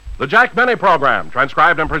The Jack Benny Program,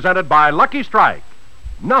 transcribed and presented by Lucky Strike.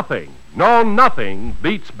 Nothing, no nothing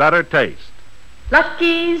beats better taste.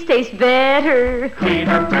 Lucky's taste better.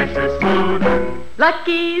 Cleaner, fresher, smoother.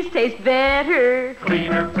 Lucky's taste better.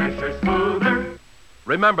 Cleaner, fresher, smoother.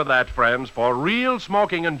 Remember that, friends, for real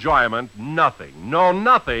smoking enjoyment, nothing, no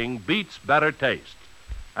nothing beats better taste.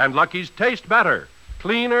 And Lucky's taste better,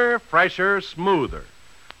 cleaner, fresher, smoother.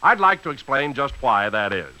 I'd like to explain just why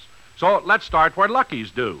that is. So let's start where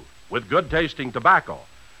Lucky's do, with good-tasting tobacco.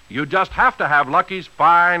 You just have to have Lucky's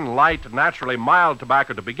fine, light, naturally mild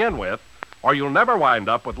tobacco to begin with, or you'll never wind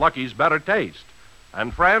up with Lucky's better taste.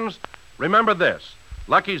 And friends, remember this.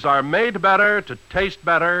 Lucky's are made better to taste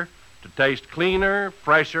cleaner,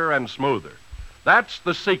 fresher, and smoother. That's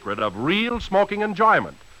the secret of real smoking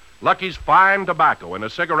enjoyment. Lucky's fine tobacco in a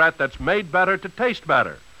cigarette that's made better to taste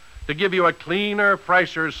better, to give you a cleaner,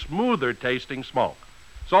 fresher, smoother tasting smoke.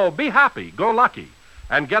 So be happy, go Lucky,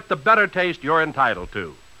 and get the better taste you're entitled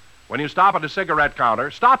to. When you stop at a cigarette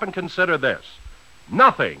counter, stop and consider this.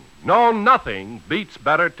 Nothing, no nothing beats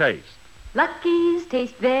better taste. Lucky's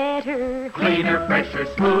taste better. Cleaner, fresher,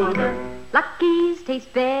 smoother. Lucky's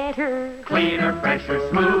taste better. Cleaner, fresher,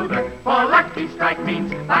 smoother. For Lucky Strike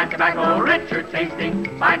means fine tobacco, richer tasting,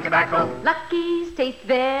 fine tobacco. Lucky's taste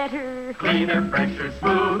better. Cleaner, fresher,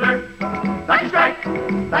 smoother. Lucky Strike,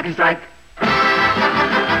 Lucky Strike.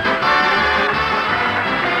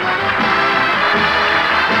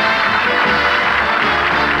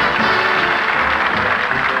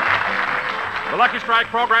 The Lucky Strike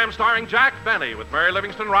program starring Jack Benny with Mary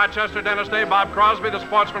Livingston, Rochester, Dennis Day, Bob Crosby, the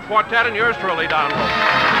Sportsman Quartet, and yours truly, Don Hope.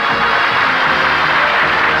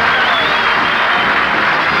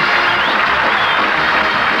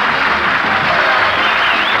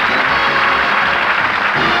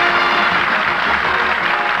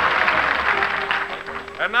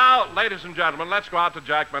 And now, ladies and gentlemen, let's go out to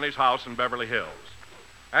Jack Benny's house in Beverly Hills.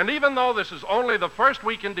 And even though this is only the first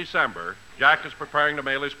week in December, Jack is preparing to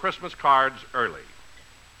mail his Christmas cards early.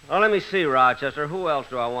 Well, let me see, Rochester. Who else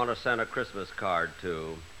do I want to send a Christmas card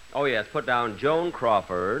to? Oh, yes, put down Joan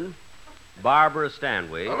Crawford, Barbara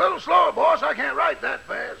Stanwyck. A little slower, boss. I can't write that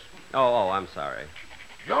fast. Oh, I'm sorry.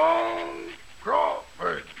 Joan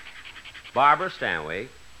Crawford. Barbara Stanwyck.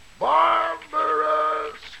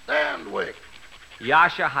 Barbara Stanwyck.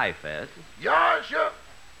 Yasha Heifetz. Yasha.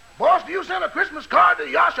 Boss, do you send a Christmas card to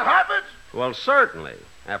Yasha Heifetz? Well, certainly.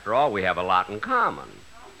 After all, we have a lot in common.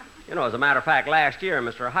 You know, as a matter of fact, last year,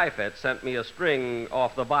 Mr. Heifetz sent me a string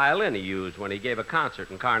off the violin he used when he gave a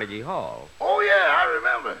concert in Carnegie Hall. Oh, yeah, I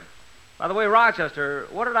remember. By the way, Rochester,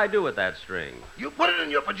 what did I do with that string? You put it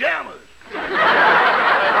in your pajamas.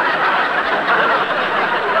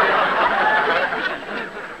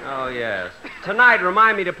 Oh, yes. Tonight,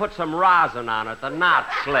 remind me to put some rosin on it. The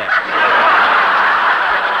knot slipped.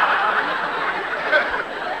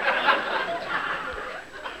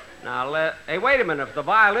 Now, hey, wait a minute. If the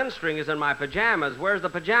violin string is in my pajamas, where's the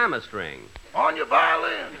pajama string? On your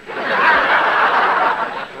violin.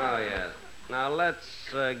 Oh, yes. Now, let's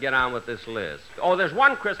get on with this list. Oh, there's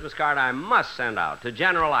one Christmas card I must send out to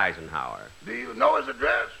General Eisenhower. Do you know his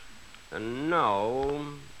address? No.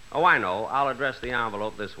 Oh, I know. I'll address the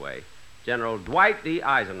envelope this way. General Dwight D.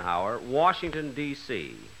 Eisenhower, Washington,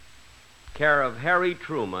 D.C. Care of Harry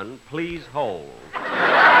Truman, please hold.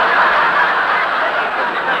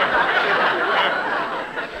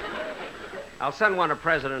 I'll send one to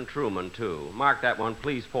President Truman, too. Mark that one,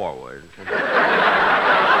 please forward.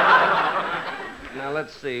 Now,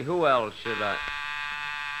 let's see. Who else should I...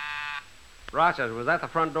 Rochester, was that the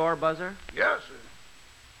front door buzzer? Yes, sir.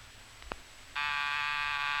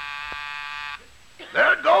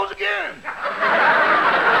 There it goes again.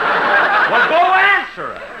 Well, go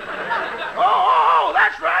answer it. Oh,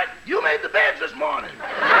 that's right. You made the beds this morning.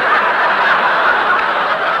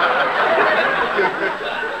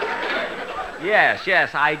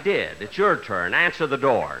 Yes, I did. It's your turn. Answer the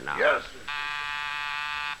door now. Yes, sir.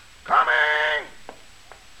 Coming.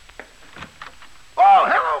 Oh,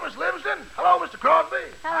 hello, Miss Livingston. Hello, Mr. Crosby.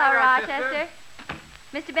 Hello, Rochester.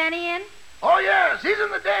 Mr. Benny in? Oh, yes, he's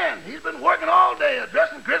in the den. He's been working all day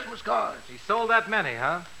addressing Christmas cards. He sold that many,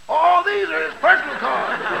 huh? Oh, these are his personal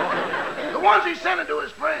cards. The ones he's sending to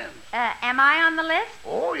his friends. Am I on the list?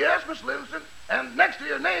 Oh, yes, Miss Livingston. And next to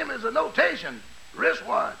your name is a notation,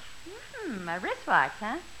 wristwatch. A wristwatch,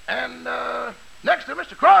 huh? And next to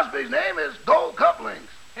Mr. Crosby's name is gold cufflinks.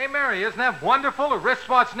 Hey, Mary, isn't that wonderful? A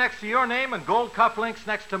wristwatch next to your name and gold cufflinks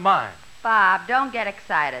next to mine. Bob, don't get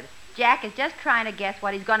excited. Jack is just trying to guess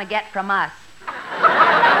what he's going to get from us.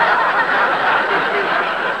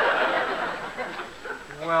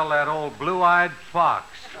 Well, that old blue-eyed fox.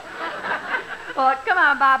 Well, come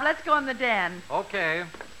on, Bob. Let's go in the den. Okay.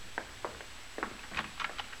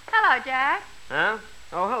 Hello, Jack. Huh?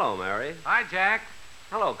 Oh, hello, Mary. Hi, Jack.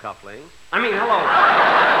 Hello, Cuffling. I mean, hello.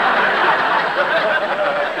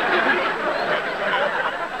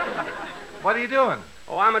 What are you doing?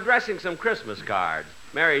 Oh, I'm addressing some Christmas cards.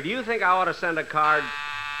 Mary, do you think I ought to send a card?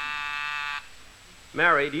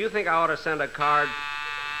 Mary, do you think I ought to send a card?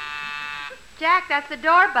 Jack, that's the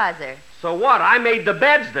door buzzer. So what? I made the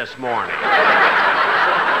beds this morning.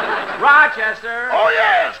 Rochester. Oh,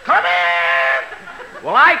 yes, come in!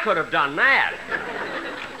 Well, I could have done that.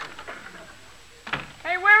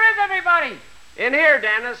 Hey, where is everybody? In here,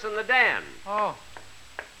 Dennis, in the den. Oh.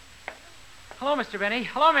 Hello, Mr. Benny.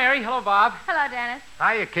 Hello, Mary. Hello, Bob. Hello, Dennis.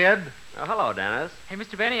 Hiya, kid. Oh, hello, Dennis. Hey,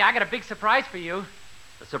 Mr. Benny, I got a big surprise for you.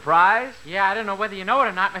 A surprise? Yeah, I don't know whether you know it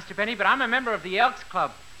or not, Mr. Benny, but I'm a member of the Elks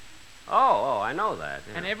Club. Oh, I know that.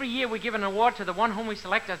 Yeah. And every year we give an award to the one whom we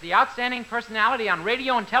select as the outstanding personality on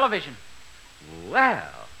radio and television.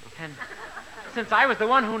 Well. And since I was the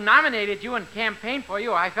one who nominated you and campaigned for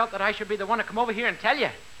you, I felt that I should be the one to come over here and tell you.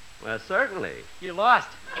 Well, certainly. You lost.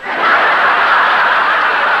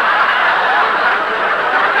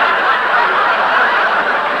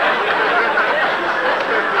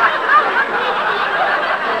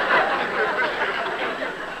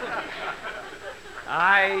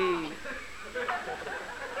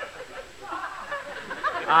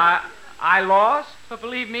 I lost? But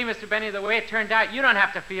believe me, Mr. Benny, the way it turned out, you don't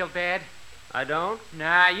have to feel bad. I don't?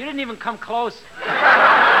 Nah, you didn't even come close.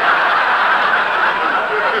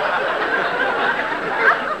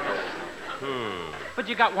 But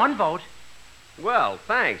you got one vote. Well,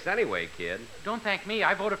 thanks anyway, kid. Don't thank me.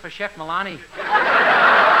 I voted for Chef Milani.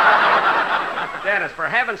 Dennis, for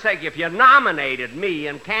heaven's sake, if you nominated me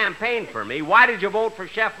and campaigned for me, why did you vote for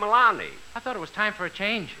Chef Milani? I thought it was time for a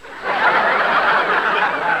change.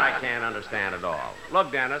 That I can't understand at all.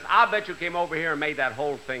 Look, Dennis, I'll bet you came over here and made that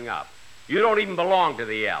whole thing up. You don't even belong to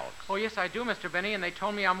the Elks. Oh, yes, I do, Mr. Benny, and they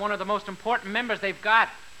told me I'm one of the most important members they've got.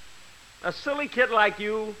 A silly kid like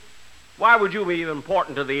you? Why would you be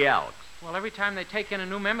important to the Elks? Well, every time they take in a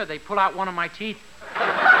new member, they pull out one of my teeth. Now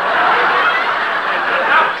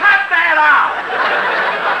cut that out!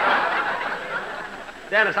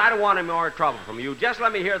 Dennis, I don't want any more trouble from you. Just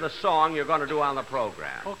let me hear the song you're going to do on the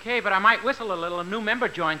program. Okay, but I might whistle a little. A new member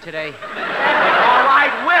joined today. All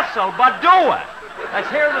right, whistle, but do it. Let's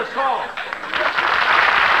hear the song.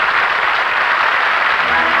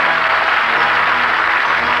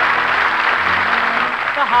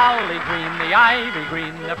 The holly green, the ivy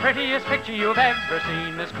green, the prettiest picture you've ever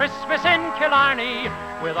seen is Christmas in Killarney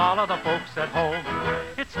with all of the folks at home.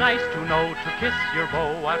 It's nice to know to kiss your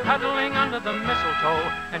beau while cuddling under the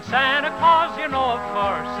mistletoe. And Santa Claus, you know, of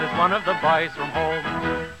course, is one of the boys from home.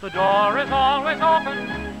 The door is always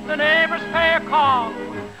open, the neighbors pay a call,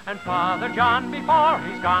 and Father John, before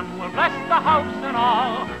he's gone, will bless the house and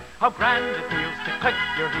all. How grand it feels to click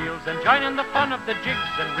your heels and join in the fun of the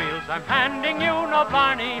jigs and reels. I'm handing you no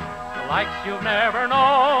Barney, the likes you've never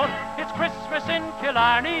known. It's Christmas in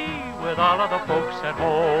Killarney with all of the folks at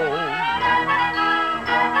home.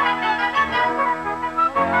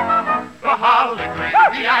 The holly green,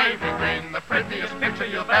 the ivy green, the prettiest picture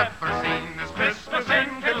you've ever seen is Christmas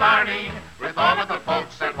in Killarney with all of the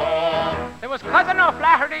folks at home. There was Cousin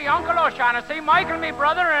O'Flaherty, Uncle O'Shaughnessy, Michael, me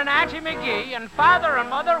brother, and Auntie McGee, and Father and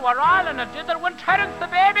Mother were all in a dither when Terence the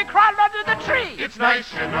baby crawled under the tree. It's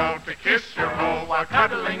nice, you know, to kiss your beau while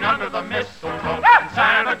cuddling under the mistletoe. And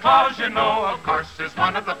Santa Claus, you know, of course, is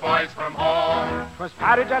one of the boys from home. 'Twas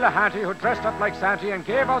Paddy Delahanty who dressed up like Santa and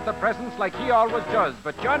gave out the presents like he always does.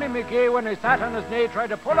 But Johnny McGee, when he sat on his knee, tried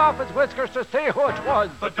to pull off his whiskers to see who it was.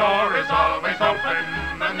 The door is always open,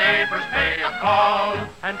 the neighbors pay a call.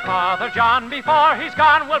 And Father John, before he's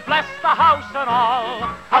gone, will bless the house and all.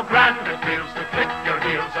 How grand it feels to click your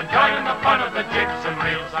heels and join in the fun of the jigs and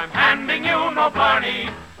reels. I'm handing you no Barney,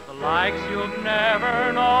 The likes you've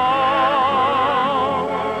never known.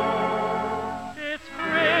 It's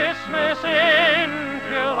Christmas in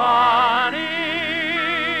Killarney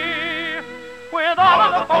with all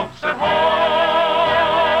of the folks at home.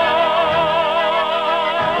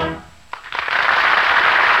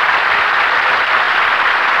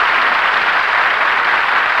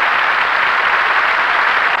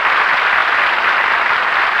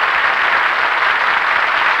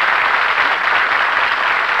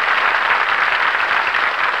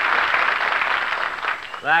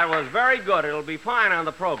 That was very good. It'll be fine on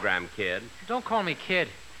the program, kid. Don't call me kid.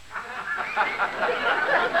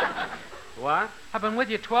 What? I've been with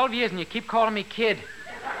you 12 years and you keep calling me kid.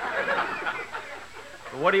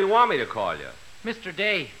 What do you want me to call you? Mr.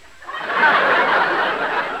 Day.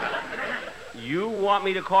 You want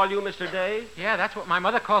me to call you Mr. Day? Yeah, that's what my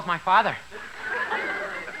mother calls my father.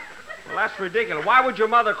 Well, that's ridiculous. Why would your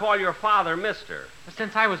mother call your father Mr.?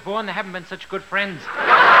 Since I was born, they haven't been such good friends.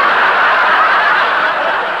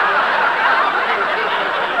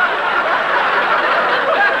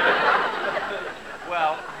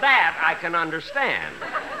 Well, that I can understand.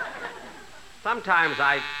 Sometimes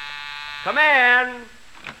I... Come in.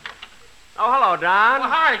 Oh, hello, Don. Well,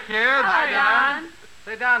 hi, kids. Hi, Don.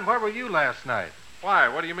 Say, Don, where were you last night? Why?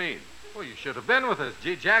 What do you mean? Well, you should have been with us.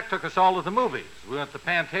 Jack took us all to the movies. We went to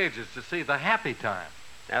Pantages to see The Happy Time.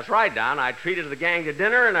 That's right, Don. I treated the gang to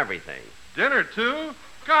dinner and everything. Dinner, too?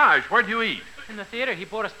 Gosh, where'd you eat? In the theater, he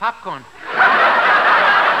bought us popcorn.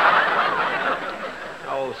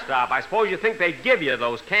 Oh, stop. I suppose you think they'd give you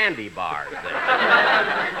those candy bars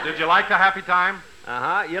there. Did you like The Happy Time?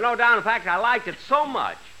 Uh-huh. You know, Don, in fact, I liked it so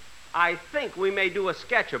much, I think we may do a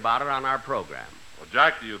sketch about it on our program. Well,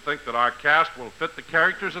 Jack, do you think that our cast will fit the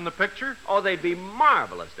characters in the picture? Oh, they'd be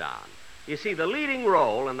marvelous, Don. You see, the leading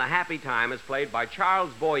role in The Happy Time is played by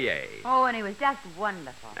Charles Boyer. Oh, and he was just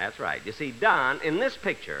wonderful. That's right. You see, Don, in this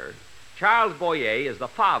picture, Charles Boyer is the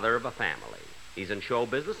father of a family. He's in show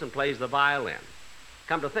business and plays the violin.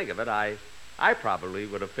 Come to think of it, I probably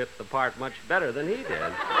would have fit the part much better than he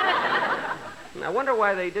did. I wonder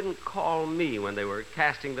why they didn't call me when they were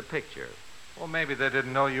casting the picture. Well, maybe they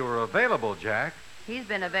didn't know you were available, Jack. He's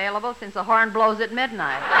been available since the horn blows at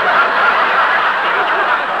midnight.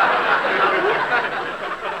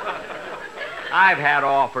 I've had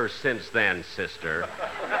offers since then, sister.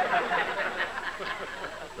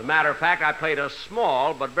 As a matter of fact, I played a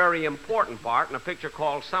small but very important part in a picture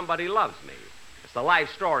called Somebody Loves Me. It's the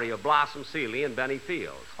life story of Blossom Seeley and Benny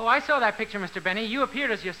Fields. Oh, I saw that picture, Mr. Benny. You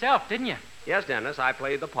appeared as yourself, didn't you? Yes, Dennis, I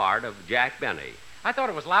played the part of Jack Benny. I thought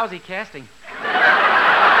it was lousy casting.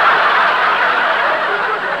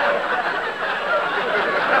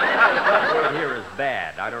 The word here is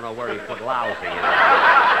bad. I don't know where you put lousy in.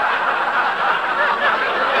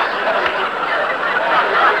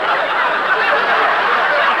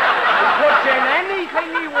 He puts in anything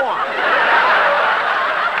he wants.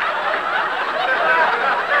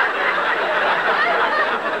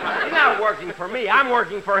 He's not working for me. I'm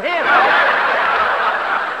working for him.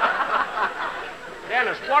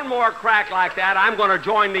 Dennis, one more crack like that, I'm going to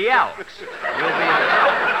join the Elks.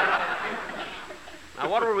 Now,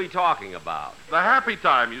 what were we talking about? The Happy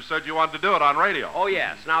Time. You said you wanted to do it on radio. Oh,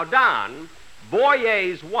 yes. Now, Don,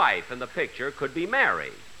 Boyer's wife in the picture could be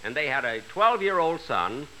Mary, and they had a 12-year-old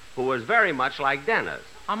son who was very much like Dennis.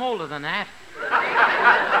 I'm older than that.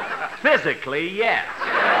 Physically, yes.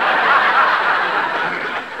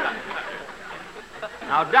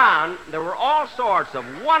 Now, Don, there were all sorts of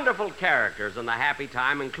wonderful characters in The Happy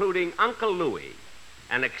Time, including Uncle Louie,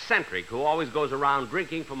 an eccentric who always goes around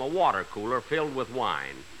drinking from a water cooler filled with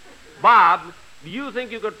wine. Bob, do you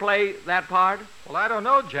think you could play that part? Well, I don't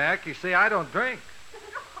know, Jack. You see, I don't drink.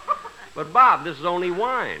 But, Bob, this is only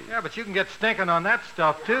wine. Yeah, but you can get stinking on that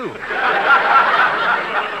stuff, too.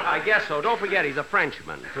 I guess so. Don't forget, he's a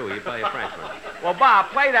Frenchman, too. You play a Frenchman. Well, Bob,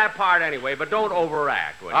 play that part anyway, but don't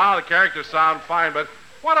overact, will you? Ah, the characters sound fine, but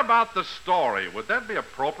what about the story? Would that be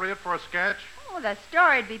appropriate for a sketch? Oh, the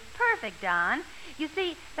story'd be perfect, Don. You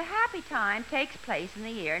see, The Happy Time takes place in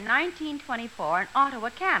the year 1924 in Ottawa,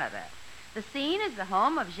 Canada. The scene is the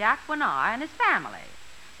home of Jacques Boinard and his family.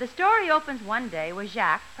 The story opens one day with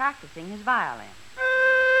Jacques practicing his violin.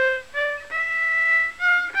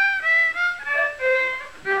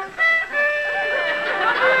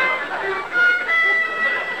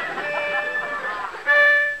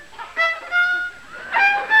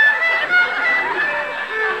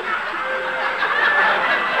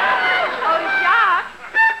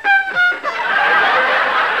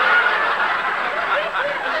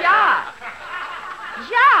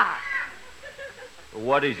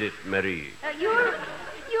 What is it, Marie? Your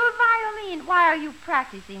violin. Why are you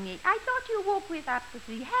practicing it? I thought you woke up with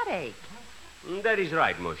the headache. That is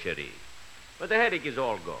right, mon chéri. But the headache is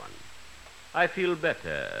all gone. I feel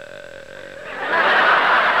better.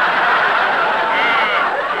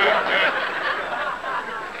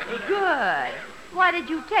 Good. What did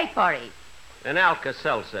you take for it? An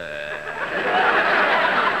Alka-Seltzer.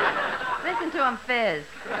 Listen to him fizz.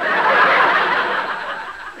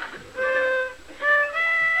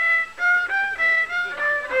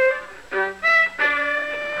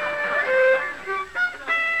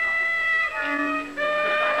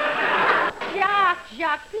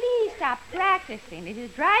 Jacques, please stop practicing. It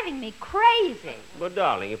is driving me crazy. But,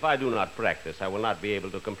 darling, if I do not practice, I will not be able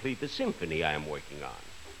to complete the symphony I am working on.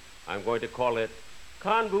 I'm going to call it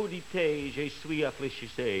Quand vous dites je suis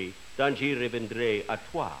affligé, donc j'y reviendrai à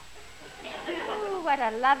toi.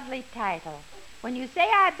 what a lovely title. When you say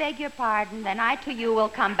I beg your pardon, then I to you will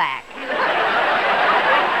come back.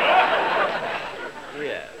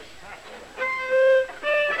 Yes.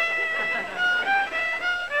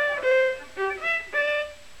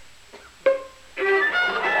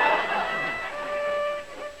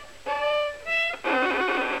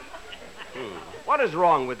 What is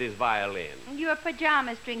wrong with this violin? Your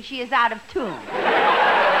pajama string, she is out of tune.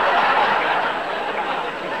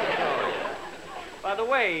 By the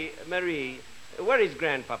way, Marie, where is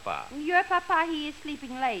Grandpapa? Your papa, he is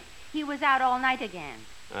sleeping late. He was out all night again.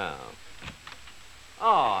 Oh.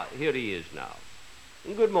 Ah, here he is now.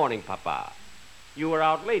 Good morning, Papa. You were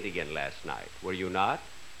out late again last night, were you not?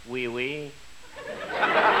 Oui, oui.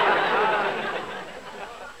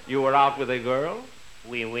 You were out with a girl?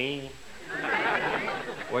 Oui, oui.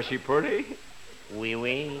 Was she pretty? Oui,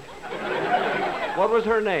 oui. What was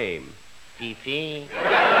her name? Fifi.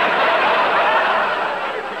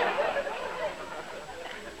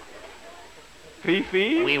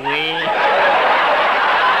 Fifi? Oui, oui.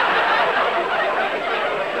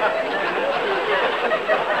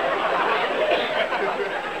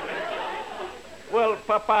 Well,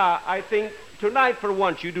 Papa, I think tonight for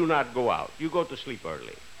once you do not go out. You go to sleep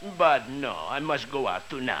early. But no, I must go out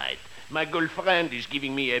tonight. My girlfriend is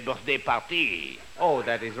giving me a birthday party. Oh,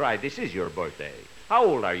 that is right. This is your birthday. How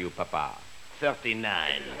old are you, Papa?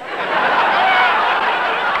 39.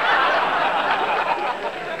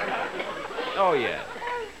 Oh, yes.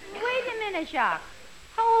 Wait a minute, Jacques.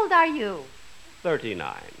 How old are you?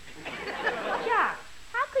 39. Jacques,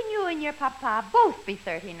 how can you and your papa both be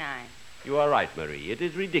 39? You are right, Marie. It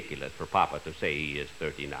is ridiculous for Papa to say he is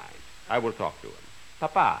 39. I will talk to him.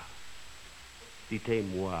 Papa,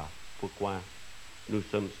 dites-moi pourquoi nous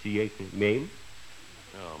sommes si mêmes?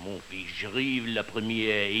 Oh, mon fils, je rive la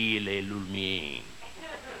première île et l'ulmien.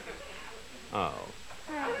 Oh.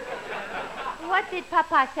 What did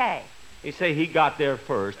papa say? He say he got there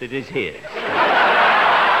first. It is his.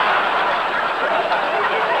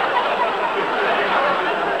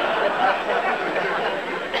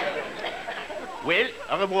 Well,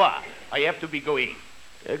 au revoir. I have to be going.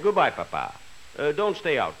 Goodbye, Papa. Don't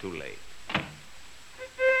stay out too late.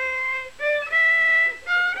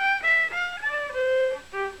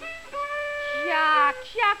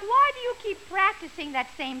 Jacques, why do you keep practicing that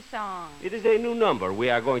same song? It is a new number we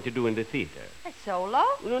are going to do in the theater. A solo?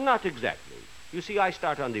 No, not exactly. You see, I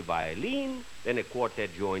start on the violin, then a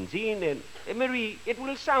quartet joins in, and, Marie, it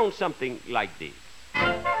will sound something like this.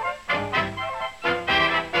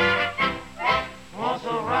 On se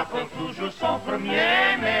rappelle toujours son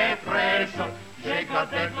premier maîtresse. J'ai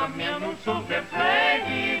gardé la mienne, nous souvient plein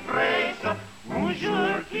d'ivresse. Un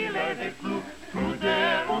jour qu'il était flou, tous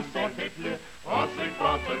deux on sentait plus. On se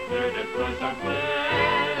pense plus de plus en plus.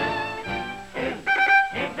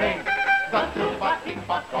 Elle vient dans tout bâti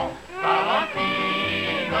bâton.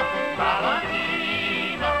 Valentina,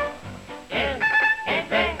 Valentina. Elle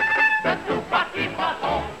vient dans tout bâti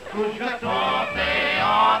bâton. Tout je sentais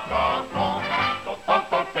en tonton.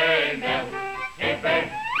 Tonton ténèbre. Elle vient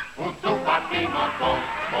pour tout bâti bâton.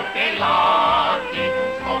 Smokelati.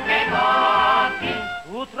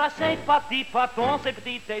 Outre ces petits patons, ces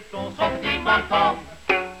petits tétons, Son petit menton.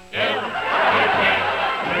 Elle était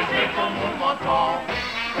creusée comme un menton.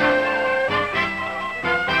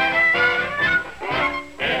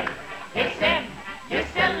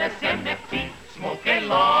 Elle s'aime les petits.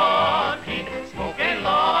 Smokelati,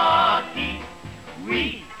 Smokelati.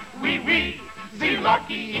 Oui, oui, oui, the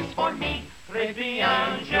lucky is for me. Très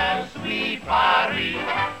bien, je suis Paris.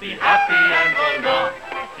 Be happy and go north.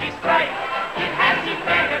 He's right, it has a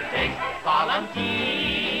better taste.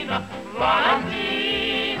 Valentina,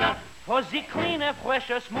 Valentina. for the cleaner,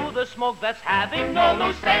 fresher, smoother smoke that's having No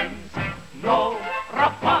loose ends, no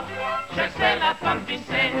rapport. Je sais la femme du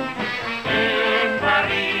Seine. In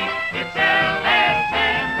Paris, it's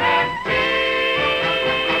LSMFT.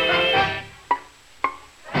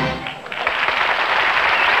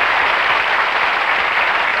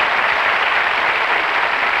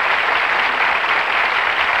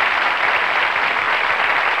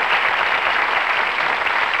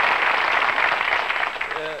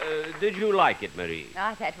 Did you like it, Marie?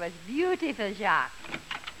 Oh, that was beautiful, Jacques.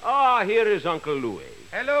 Ah, here is Uncle Louis.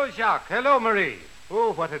 Hello, Jacques. Hello, Marie.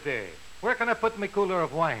 Oh, what a day. Where can I put my cooler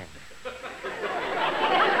of wine?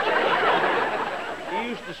 He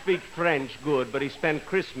used to speak French good, but he spent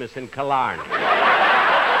Christmas in Killarney.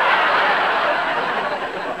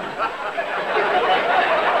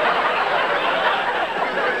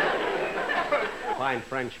 Fine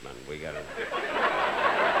Frenchman, we got it.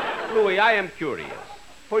 Louis, I am curious.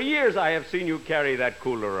 For years I have seen you carry that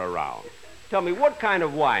cooler around. Tell me, what kind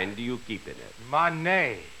of wine do you keep in it?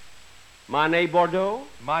 Monet. Monet Bordeaux?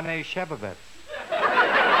 Monet Shebovitz.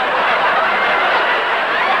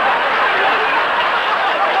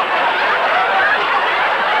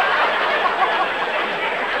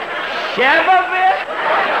 Shebovitz?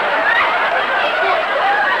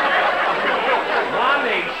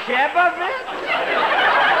 Monet Shebovitz?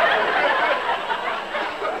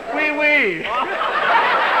 Oui, oui.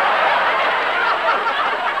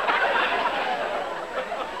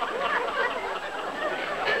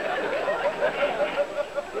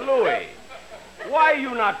 Louis, why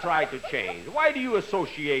you not try to change? Why do you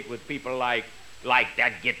associate with people like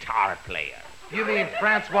that guitar player? You mean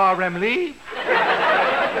Francois Remley?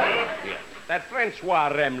 Yes, that Francois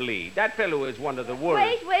Remley. That fellow is one of the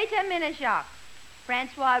worst. Wait a minute, Jacques.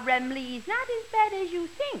 Francois Remley is not as bad as you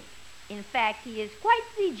think. In fact, he is quite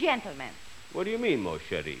the gentleman. What do you mean, mon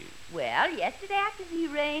chéri? Well, yesterday after the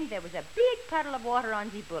rain, there was a big puddle of water on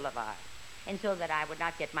the boulevard. And so that I would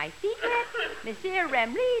not get my feet wet, Monsieur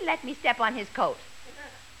Remley let me step on his coat.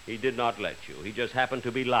 He did not let you. He just happened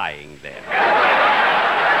to be lying there.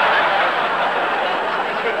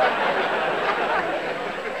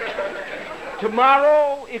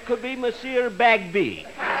 Tomorrow, it could be Monsieur Bagby.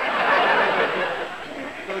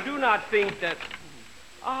 So do not think that...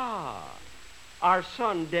 our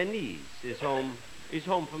son, Denis, is home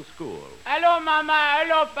from school. Hello, Mama.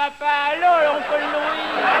 Hello, Papa. Hello, Uncle Louis.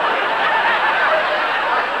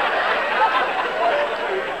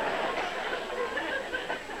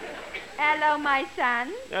 Hello, my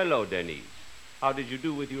son. Hello, Denis. How did you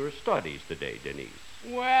do with your studies today, Denis?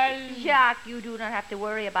 Well... Jacques, you do not have to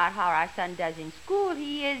worry about how our son does in school.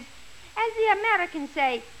 He is, as the Americans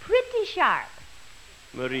say, pretty sharp.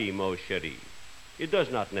 Marie, mon chéri, it does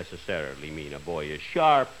not necessarily mean a boy is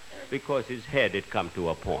sharp because his head had come to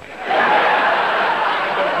a point.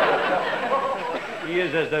 He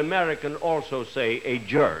is, as the American also say, a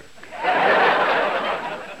jerk.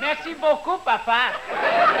 Merci beaucoup, Papa.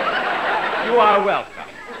 You are welcome.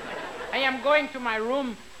 I am going to my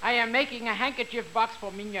room. I am making a handkerchief box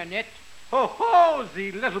for Mignonette. Ho, ho,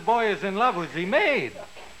 the little boy is in love with the maid.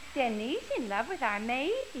 Denis in love with our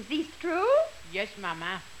maid? Is this true? Yes,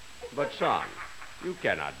 Mama. But, son, you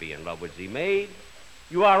cannot be in love with the maid.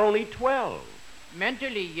 You are only 12.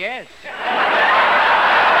 Mentally, yes.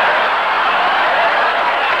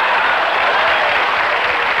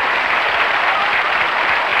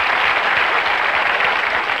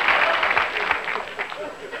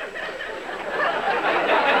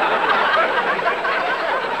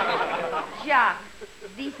 Jacques,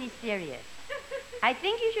 this is serious. I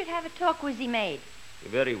think you should have a talk with the maid.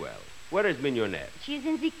 Very well. Where is Mignonette? She's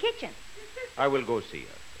in the kitchen. I will go see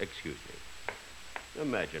her. Excuse me.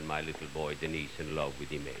 Imagine my little boy, Denise, in love with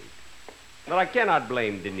the maid. But I cannot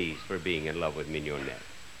blame Denise for being in love with Mignonette.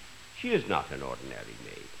 She is not an ordinary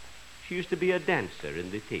maid. She used to be a dancer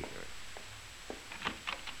in the theater.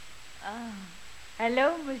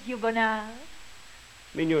 Hello, Monsieur Bonnard.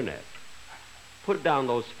 Mignonette, put down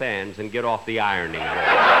those fans and get off the ironing board.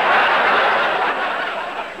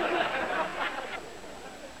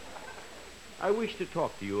 I wish to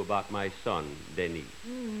talk to you about my son, Denis.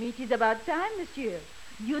 It is about time, Monsieur.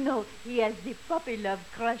 You know, he has the puppy love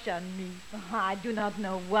crush on me. I do not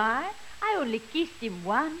know why. I only kissed him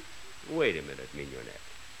once. Wait a minute, Mignonette.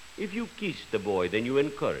 If you kiss the boy, then you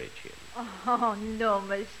encourage him. Oh, no,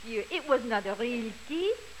 Monsieur. It was not a real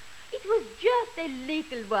kiss. It was just a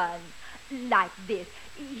little one. Like this.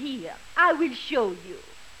 Here, I will show you.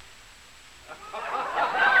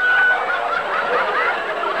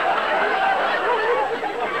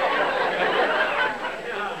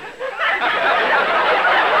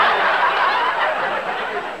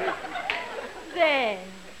 Then,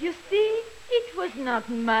 you see, it was not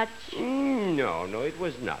much. No, it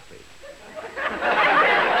was nothing.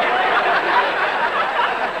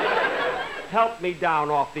 Help me down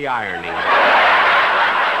off the ironing.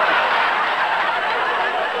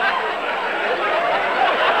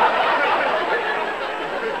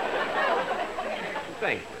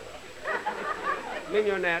 Thank you.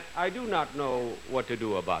 Mignonette, I do not know what to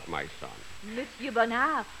do about my son. Monsieur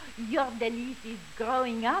Bonnard, your Denis is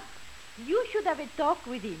growing up. You should have a talk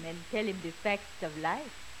with him and tell him the facts of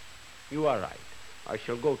life. You are right. I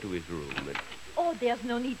shall go to his room and... Oh, there's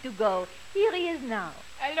no need to go. Here he is now.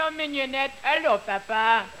 Hello, Mignonette. Hello,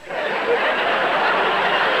 Papa.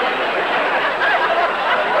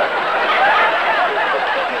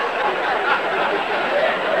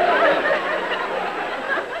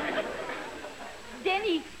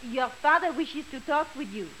 Denis, your father wishes to talk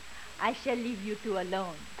with you. I shall leave you two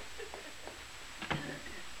alone.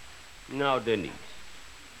 Now, Denise,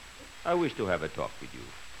 I wish to have a talk with you.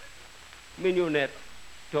 Mignonette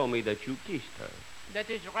told me that you kissed her. That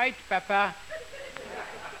is right, Papa.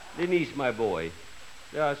 Denise, my boy,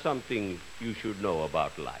 there are some things you should know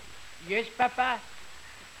about life. Yes, Papa?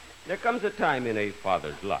 There comes a time in a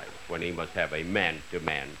father's life when he must have a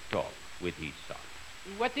man-to-man talk with his son.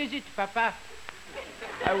 What is it, Papa?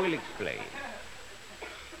 I will explain.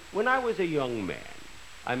 When I was a young man,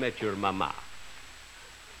 I met your mama.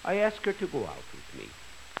 I asked her to go out with me.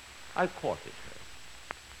 I courted her.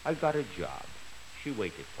 I got a job. She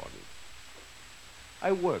waited for me.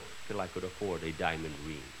 I worked till I could afford a diamond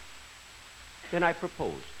ring. Then I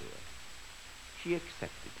proposed to her. She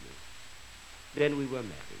accepted me. Then we were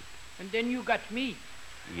married. And then you got me.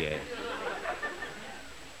 Yes.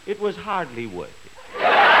 It was hardly worth it.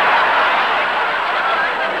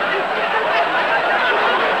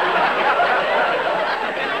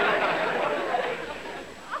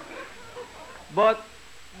 But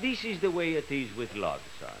this is the way it is with love,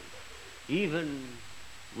 son. Even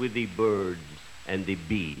with the birds and the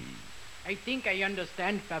bees. I think I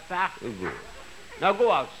understand, Papa. Good. Now go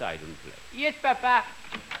outside and play. Yes, Papa.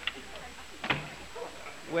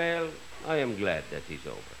 Well, I am glad that he's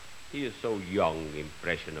over. He is so young,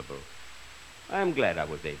 impressionable. I am glad I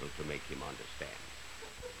was able to make him understand.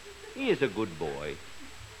 He is a good boy.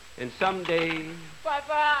 And someday...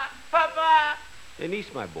 Papa! Papa!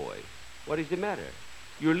 Denise, my boy, what is the matter?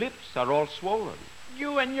 Your lips are all swollen.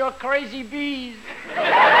 You and your crazy bees.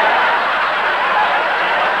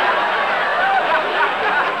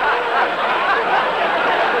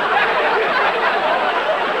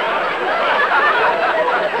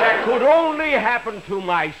 That could only happen to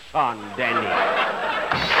my son, Dennis.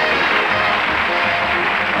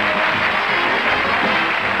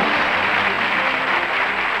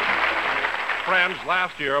 Friends,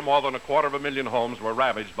 last year, more than 250,000 homes were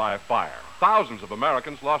ravaged by a fire. Thousands of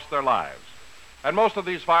Americans lost their lives. And most of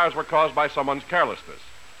these fires were caused by someone's carelessness.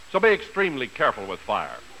 So be extremely careful with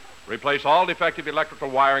fire. Replace all defective electrical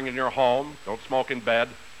wiring in your home. Don't smoke in bed.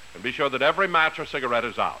 And be sure that every match or cigarette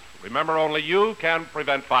is out. Remember, only you can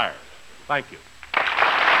prevent fires. Thank you.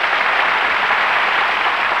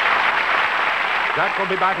 Jack will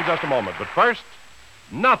be back in just a moment. But first,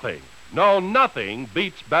 nothing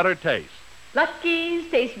beats better taste.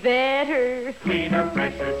 Lucky's taste better. Cleaner,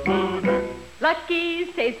 fresher, smoother.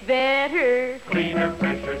 Lucky's taste better. Cleaner,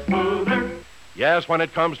 fresher, smoother. Yes, when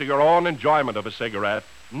it comes to your own enjoyment of a cigarette,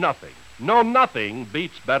 nothing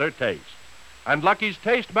beats better taste. And Lucky's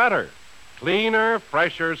taste better. Cleaner,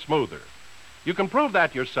 fresher, smoother. You can prove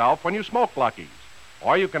that yourself when you smoke Lucky's.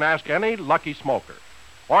 Or you can ask any Lucky smoker.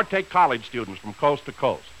 Or take college students from coast to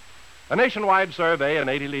coast. A nationwide survey in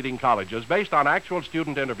 80 leading colleges based on actual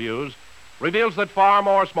student interviews reveals that far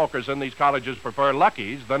more smokers in these colleges prefer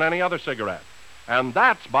Lucky's than any other cigarette. And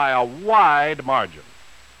that's by a wide margin.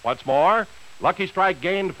 What's more, Lucky Strike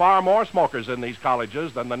gained far more smokers in these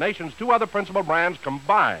colleges than the nation's two other principal brands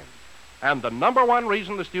combined. And the number one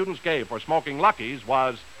reason the students gave for smoking Lucky's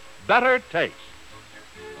was better taste.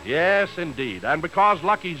 Yes, indeed. And because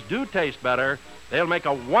Lucky's do taste better, they'll make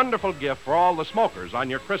a wonderful gift for all the smokers on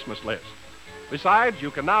your Christmas list. Besides, you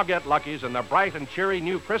can now get Lucky's in the bright and cheery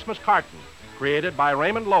new Christmas carton created by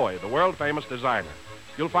Raymond Loewy, the world-famous designer.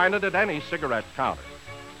 You'll find it at any cigarette counter.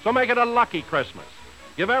 So make it a lucky Christmas.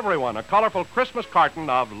 Give everyone a colorful Christmas carton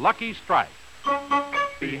of Lucky Strike.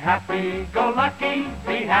 Be happy, go lucky,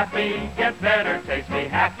 be happy, get better taste. Be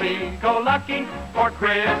happy, go lucky for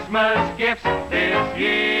Christmas gifts this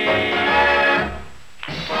year.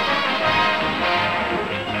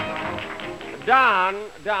 Don,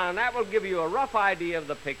 that will give you a rough idea of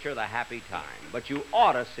the picture, The Happy Time. But you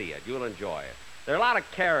ought to see it. You'll enjoy it. There are a lot of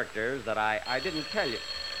characters that I didn't tell you.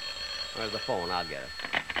 Where's the phone? I'll get it.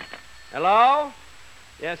 Hello?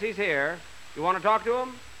 Yes, he's here. You want to talk to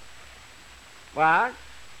him? What?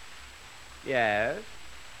 Yes.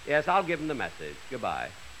 Yes, I'll give him the message.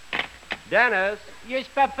 Goodbye. Dennis. Yes,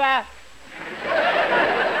 Papa.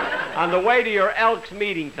 On the way to your Elks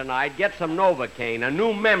meeting tonight, get some Novocaine. A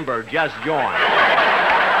new member just joined.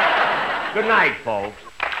 Good night, folks.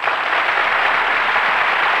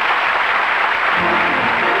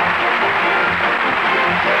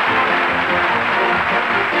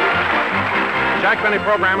 Jack Benny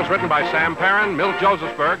program is written by Sam Perrin, Milt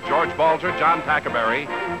Josephsberg, George Balzer, John Tackerberry,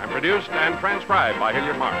 and produced and transcribed by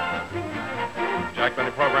Hilliard Martin. Jack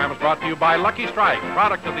Benny program is brought to you by Lucky Strike,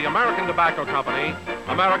 product of the American Tobacco Company,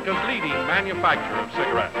 America's leading manufacturer of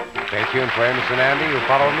cigarettes. Stay tuned for Ernest and Andy, who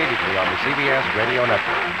follow immediately on the CBS Radio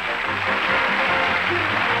Network.